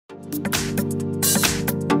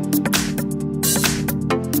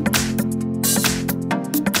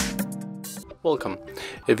Welcome.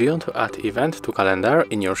 If you want to add event to calendar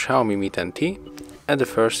in your Xiaomi Mi 10T, at the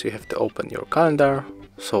first you have to open your calendar.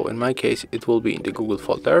 So in my case it will be in the Google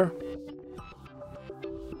folder.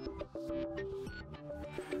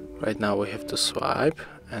 Right now we have to swipe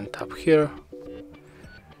and tap here.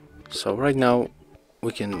 So right now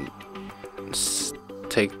we can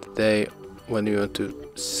take the day when we want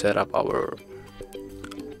to set up our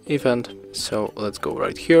event. So let's go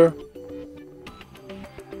right here.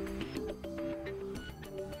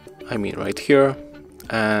 Right here,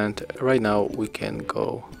 and right now we can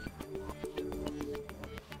go,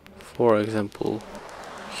 for example,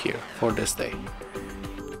 here for this day,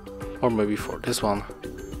 or maybe for this one,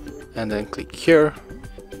 and then click here,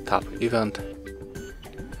 tap event,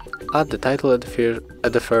 add the title at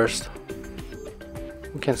the first.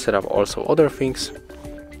 We can set up also other things,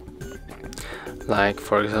 like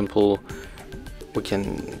for example we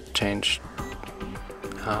can change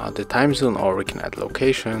the time zone, or we can add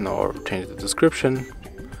location or change the description.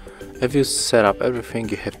 If you set up everything,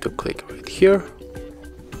 you have to click right here,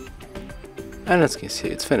 and as you can see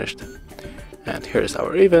it's finished. And here is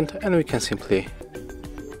our event, and we can simply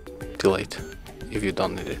delete if you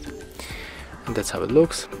don't need it. And that's how it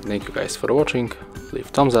looks. Thank you guys for watching. Leave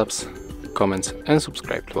thumbs ups, comments and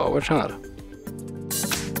subscribe to our channel.